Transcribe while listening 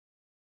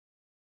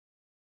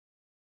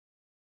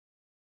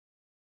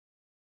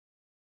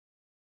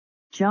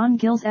John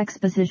Gill's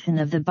Exposition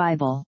of the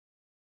Bible.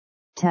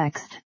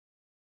 Text.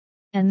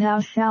 And thou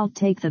shalt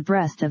take the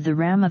breast of the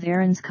ram of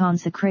Aaron's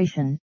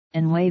consecration,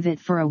 and wave it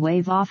for a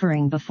wave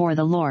offering before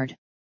the Lord.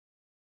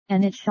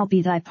 And it shall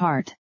be thy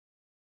part.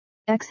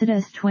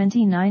 Exodus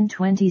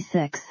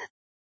 29:26.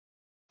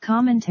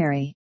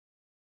 Commentary.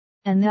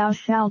 And thou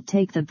shalt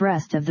take the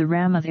breast of the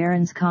ram of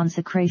Aaron's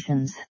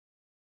consecrations.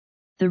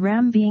 The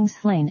ram being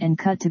slain and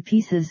cut to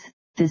pieces,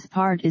 this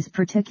part is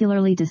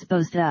particularly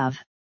disposed of.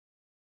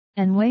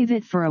 And wave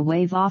it for a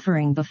wave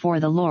offering before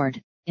the Lord,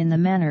 in the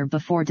manner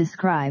before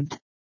described.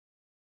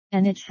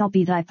 And it shall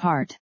be thy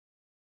part.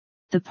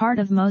 The part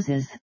of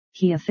Moses,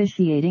 he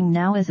officiating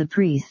now as a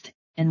priest,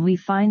 and we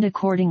find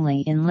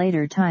accordingly in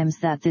later times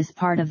that this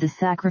part of the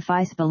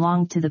sacrifice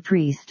belonged to the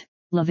priest,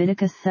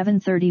 Leviticus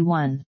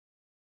 7:31.